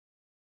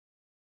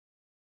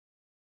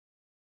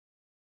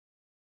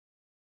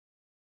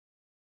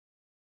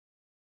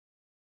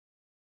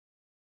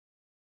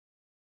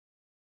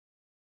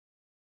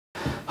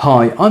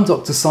Hi, I'm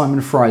Dr.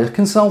 Simon Fry, a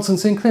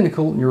consultant in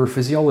clinical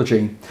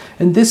neurophysiology.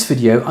 In this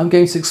video, I'm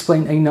going to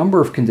explain a number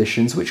of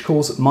conditions which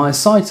cause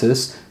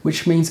myositis,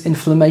 which means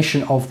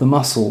inflammation of the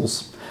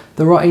muscles.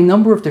 There are a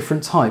number of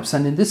different types,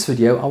 and in this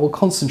video, I will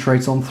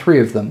concentrate on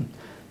three of them: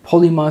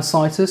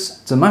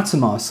 polymyositis,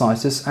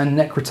 dermatomyositis, and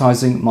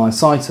necrotizing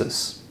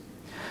myositis.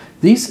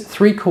 These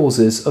three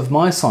causes of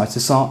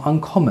myositis are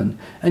uncommon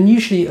and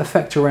usually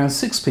affect around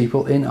 6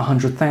 people in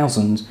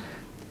 100,000.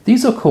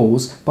 These are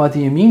caused by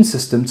the immune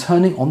system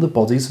turning on the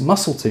body's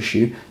muscle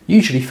tissue,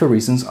 usually for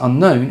reasons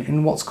unknown,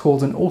 in what's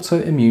called an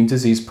autoimmune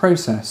disease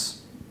process.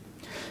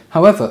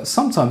 However,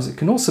 sometimes it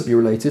can also be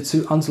related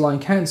to underlying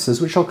cancers,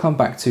 which I'll come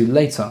back to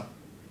later.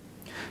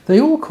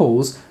 They all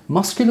cause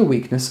muscular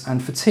weakness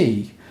and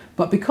fatigue,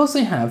 but because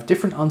they have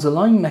different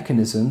underlying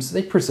mechanisms,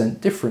 they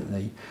present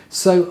differently.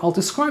 So I'll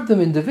describe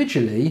them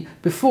individually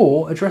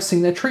before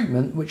addressing their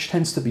treatment, which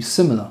tends to be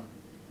similar.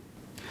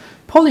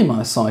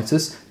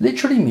 Polymyositis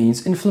literally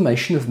means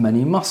inflammation of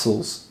many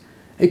muscles.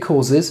 It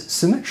causes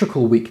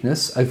symmetrical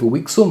weakness over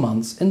weeks or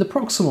months in the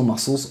proximal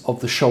muscles of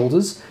the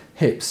shoulders,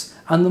 hips,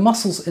 and the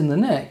muscles in the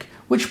neck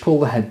which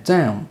pull the head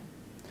down.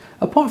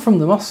 Apart from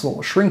the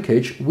muscle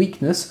shrinkage,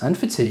 weakness, and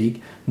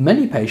fatigue,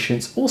 many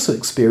patients also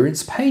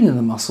experience pain in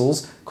the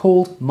muscles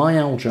called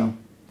myalgia.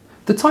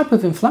 The type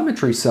of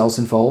inflammatory cells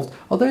involved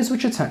are those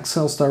which attack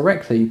cells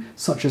directly,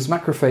 such as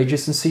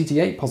macrophages and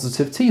CD8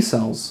 positive T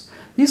cells.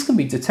 These can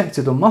be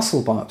detected on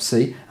muscle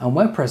biopsy and,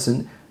 where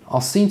present, are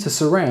seen to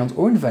surround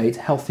or invade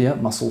healthier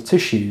muscle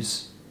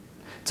tissues.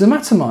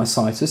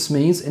 Dermatomyositis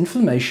means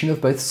inflammation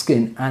of both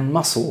skin and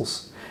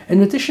muscles.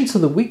 In addition to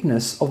the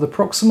weakness of the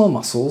proximal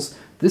muscles,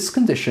 this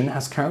condition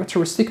has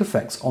characteristic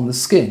effects on the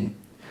skin.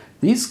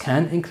 These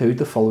can include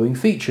the following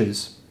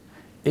features: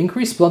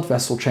 increased blood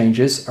vessel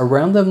changes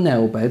around the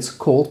nail beds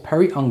called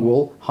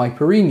periungual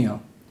hyperemia,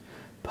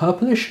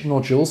 purplish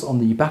nodules on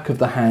the back of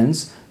the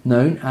hands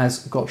known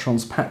as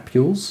Gottron's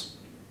papules,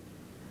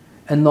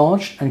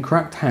 enlarged and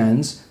cracked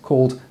hands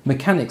called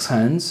mechanic's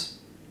hands,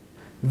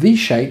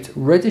 V-shaped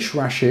reddish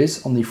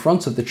rashes on the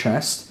front of the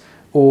chest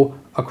or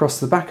across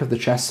the back of the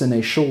chest in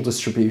a shawl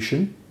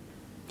distribution,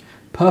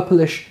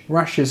 purplish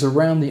rashes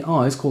around the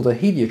eyes called a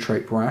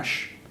heliotrope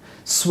rash,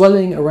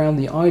 swelling around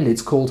the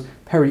eyelids called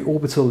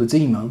periorbital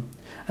edema,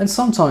 and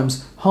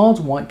sometimes hard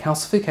white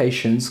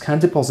calcifications can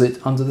deposit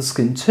under the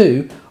skin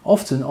too,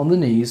 often on the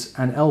knees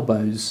and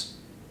elbows.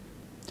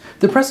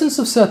 The presence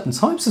of certain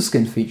types of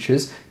skin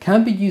features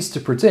can be used to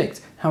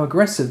predict how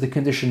aggressive the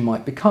condition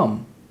might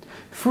become.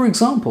 For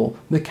example,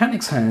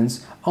 mechanic's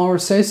hands are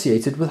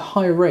associated with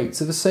higher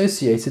rates of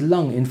associated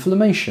lung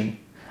inflammation,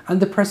 and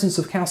the presence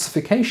of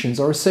calcifications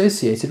are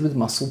associated with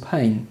muscle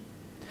pain.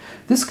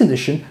 This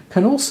condition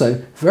can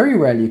also very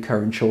rarely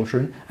occur in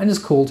children and is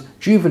called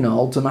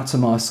juvenile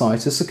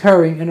dermatomyositis,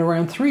 occurring in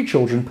around 3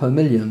 children per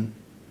million.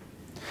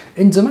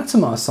 In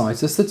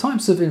dermatomyositis, the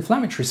types of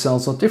inflammatory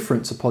cells are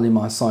different to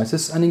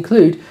polymyositis and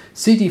include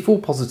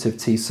CD4 positive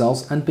T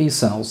cells and B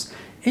cells.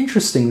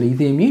 Interestingly,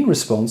 the immune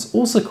response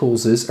also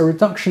causes a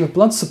reduction of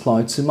blood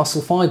supply to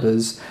muscle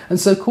fibers,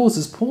 and so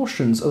causes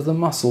portions of the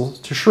muscle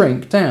to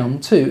shrink down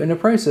too in a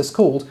process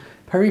called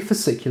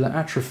perifascicular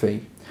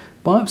atrophy.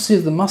 Biopsy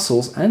of the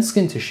muscles and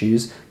skin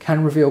tissues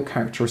can reveal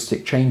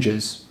characteristic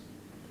changes.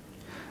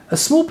 A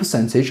small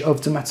percentage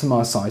of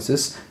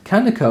dermatomyositis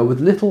can occur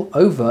with little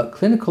overt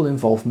clinical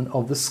involvement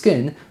of the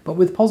skin, but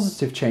with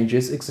positive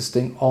changes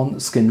existing on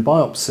skin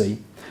biopsy.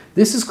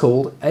 This is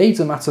called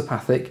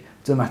adermatopathic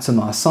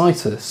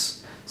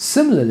dermatomyositis.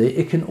 Similarly,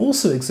 it can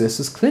also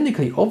exist as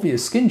clinically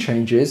obvious skin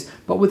changes,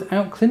 but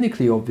without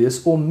clinically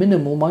obvious or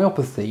minimal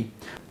myopathy,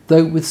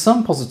 though with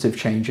some positive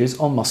changes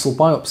on muscle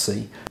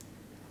biopsy.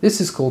 This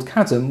is called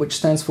CADM, which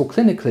stands for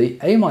clinically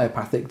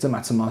amyopathic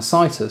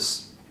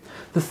dermatomyositis.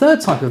 The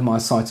third type of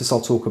myositis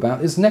I'll talk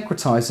about is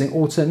necrotizing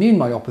autoimmune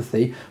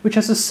myopathy, which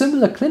has a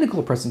similar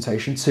clinical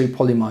presentation to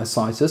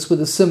polymyositis with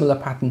a similar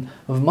pattern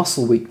of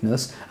muscle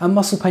weakness, and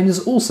muscle pain is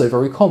also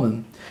very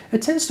common.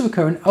 It tends to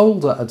occur in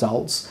older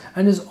adults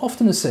and is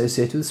often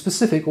associated with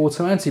specific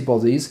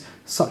autoantibodies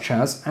such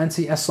as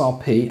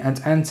anti-SRP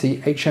and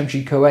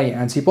anti-HMG-CoA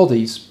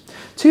antibodies.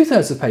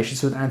 2/3 of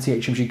patients with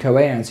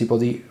anti-HMG-CoA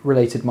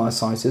antibody-related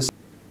myositis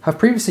have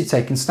previously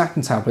taken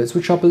statin tablets,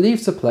 which are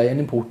believed to play an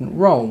important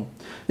role.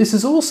 This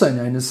is also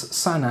known as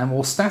SANAM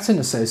or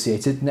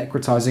statin-associated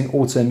necrotizing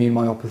autoimmune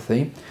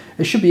myopathy.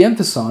 It should be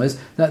emphasized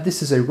that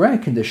this is a rare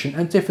condition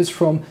and differs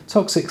from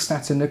toxic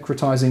statin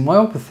necrotizing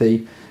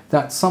myopathy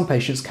that some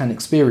patients can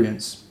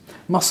experience.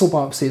 Muscle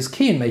biopsy is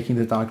key in making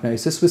the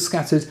diagnosis, with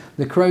scattered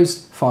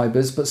necrosed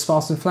fibers but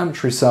sparse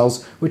inflammatory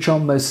cells, which are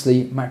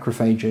mostly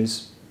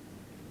macrophages.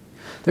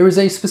 There is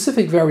a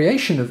specific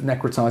variation of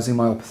necrotizing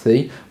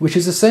myopathy which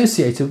is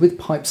associated with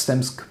pipe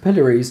stem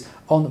capillaries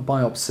on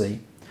biopsy.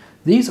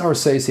 These are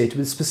associated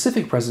with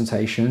specific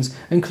presentations,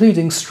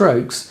 including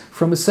strokes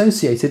from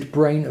associated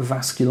brain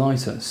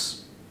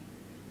vasculitis.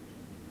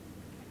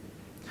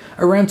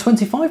 Around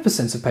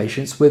 25% of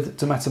patients with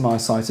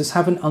dermatomyositis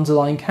have an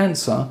underlying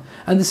cancer,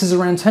 and this is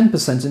around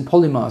 10% in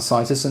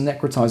polymyositis and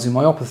necrotizing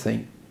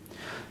myopathy.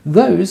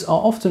 Those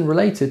are often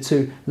related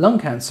to lung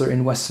cancer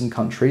in Western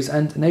countries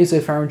and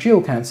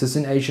nasopharyngeal cancers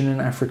in Asian and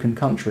African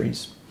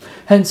countries.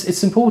 Hence,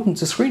 it's important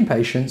to screen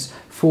patients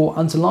for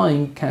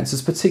underlying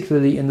cancers,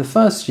 particularly in the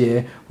first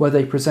year where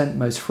they present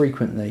most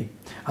frequently,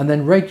 and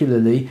then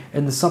regularly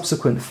in the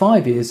subsequent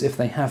 5 years if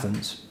they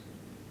haven't.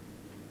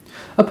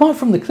 Apart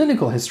from the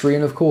clinical history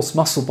and of course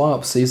muscle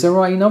biopsies, there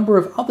are a number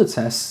of other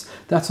tests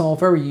that are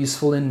very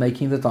useful in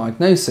making the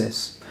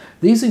diagnosis.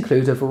 These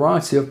include a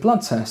variety of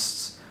blood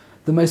tests,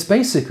 the most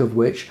basic of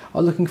which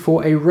are looking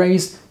for a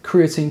raised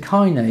creatine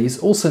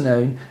kinase, also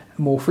known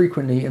more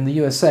frequently in the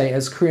USA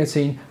as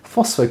creatine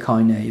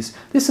phosphokinase.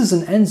 This is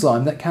an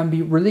enzyme that can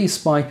be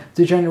released by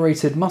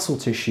degenerated muscle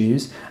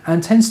tissues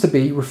and tends to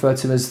be referred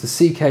to as the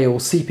CK or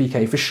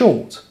CPK for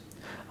short.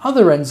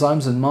 Other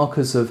enzymes and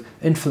markers of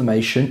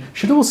inflammation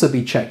should also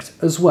be checked,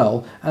 as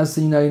well as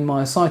the known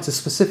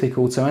myositis-specific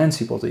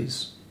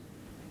autoantibodies.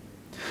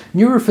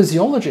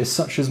 Neurophysiologists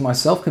such as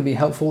myself can be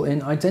helpful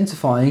in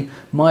identifying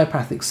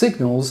myopathic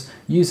signals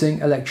using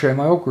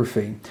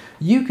electromyography.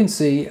 You can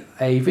see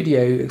a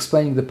video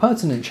explaining the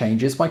pertinent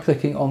changes by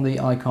clicking on the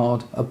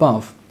icard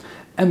above.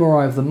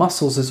 MRI of the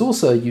muscles is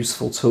also a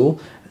useful tool,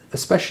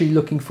 especially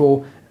looking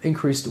for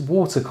increased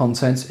water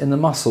content in the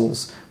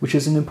muscles, which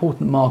is an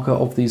important marker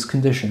of these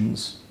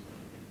conditions.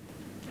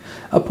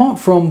 Apart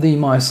from the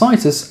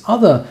myositis,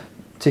 other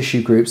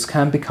tissue groups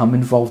can become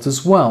involved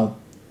as well.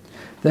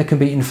 There can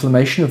be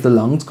inflammation of the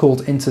lungs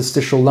called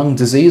interstitial lung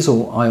disease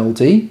or ILD.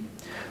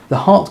 The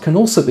heart can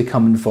also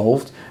become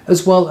involved,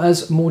 as well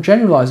as more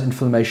generalized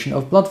inflammation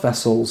of blood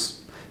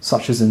vessels,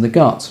 such as in the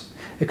gut.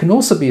 It can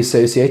also be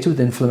associated with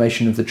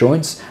inflammation of the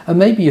joints and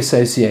may be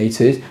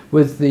associated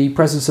with the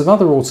presence of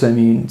other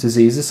autoimmune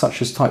diseases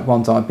such as type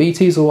 1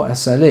 diabetes or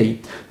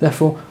SLE.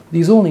 Therefore,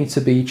 these all need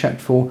to be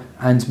checked for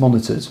and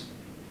monitored.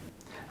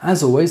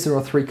 As always, there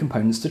are 3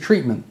 components to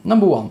treatment.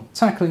 Number 1,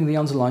 tackling the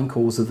underlying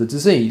cause of the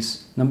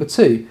disease. Number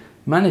 2,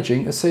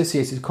 managing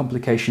associated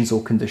complications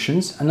or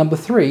conditions. And number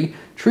 3,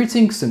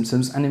 treating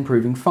symptoms and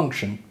improving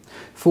function.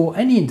 For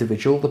any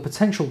individual, the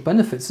potential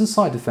benefits and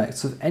side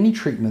effects of any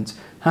treatment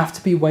have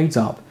to be weighed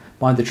up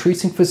by the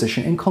treating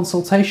physician in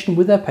consultation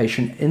with their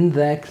patient in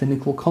their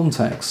clinical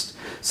context.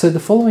 So the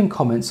following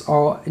comments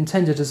are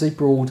intended as a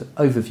broad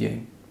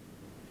overview.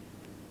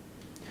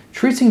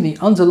 Treating the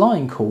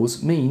underlying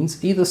cause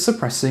means either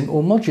suppressing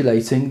or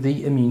modulating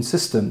the immune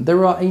system.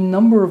 There are a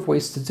number of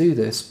ways to do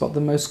this, but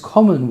the most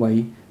common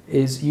way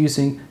is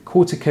using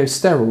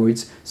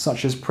corticosteroids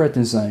such as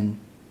prednisone.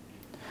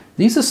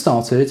 These are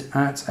started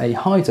at a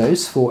high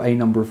dose for a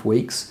number of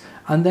weeks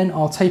and then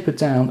are tapered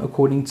down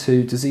according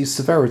to disease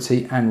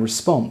severity and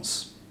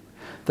response.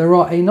 There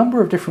are a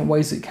number of different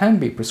ways it can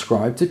be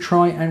prescribed to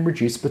try and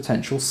reduce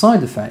potential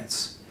side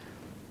effects.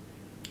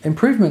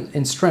 Improvement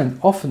in strength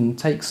often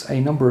takes a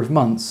number of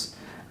months,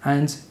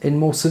 and in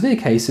more severe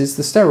cases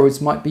the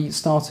steroids might be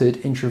started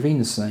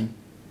intravenously.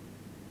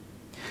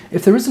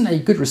 If there isn't a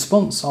good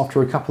response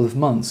after a couple of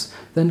months,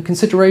 then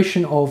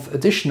consideration of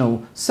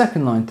additional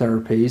second-line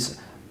therapies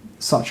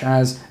such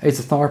as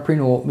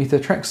azathioprine or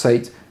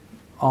methotrexate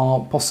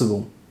are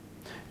possible.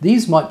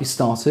 These might be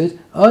started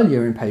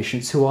earlier in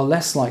patients who are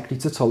less likely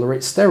to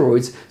tolerate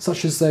steroids,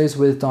 such as those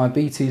with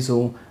diabetes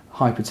or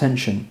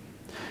hypertension.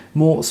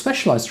 More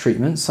specialised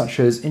treatments such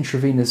as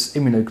intravenous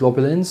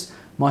immunoglobulins,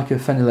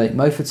 mycophenolate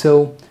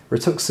mofetil,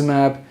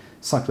 rituximab,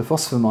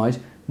 cyclophosphamide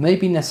may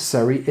be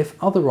necessary if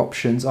other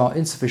options are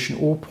insufficient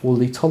or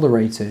poorly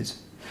tolerated.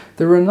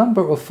 There are a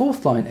number of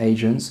fourth-line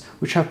agents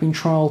which have been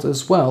trialled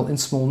as well in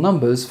small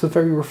numbers for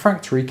very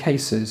refractory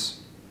cases.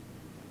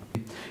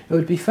 It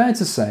would be fair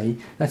to say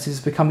that it is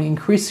becoming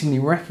increasingly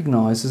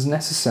recognised as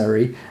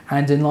necessary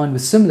and in line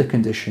with similar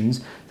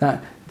conditions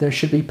that there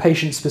should be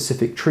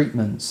patient-specific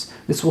treatments.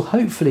 This will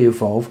hopefully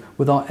evolve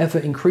with our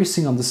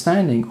ever-increasing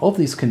understanding of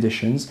these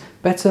conditions,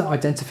 better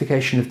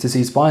identification of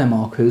disease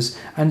biomarkers,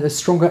 and a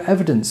stronger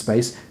evidence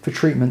base for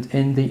treatment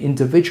in the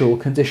individual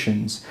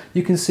conditions.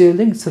 You can see a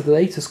link to the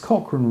latest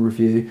Cochrane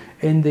review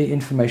in the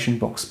information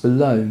box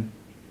below.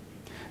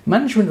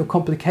 Management of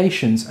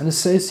complications and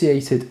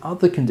associated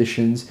other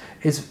conditions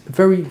is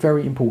very,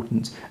 very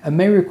important and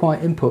may require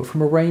input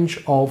from a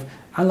range of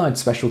allied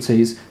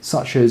specialties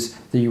such as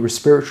the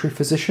respiratory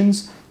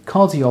physicians,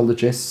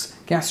 cardiologists,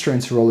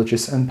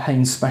 gastroenterologists and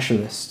pain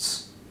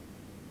specialists.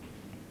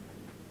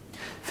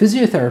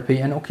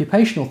 Physiotherapy and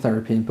occupational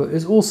therapy input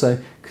is also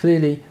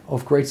clearly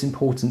of great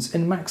importance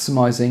in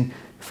maximising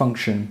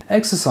function.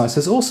 Exercise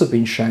has also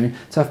been shown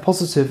to have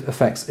positive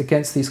effects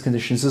against these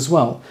conditions as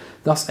well.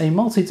 Thus, a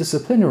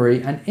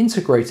multidisciplinary and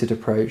integrated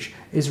approach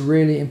is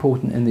really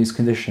important in these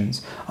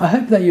conditions. I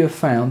hope that you have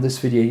found this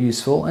video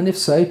useful, and if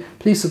so,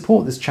 please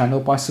support this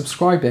channel by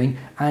subscribing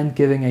and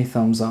giving a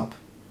thumbs up.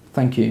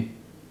 Thank you.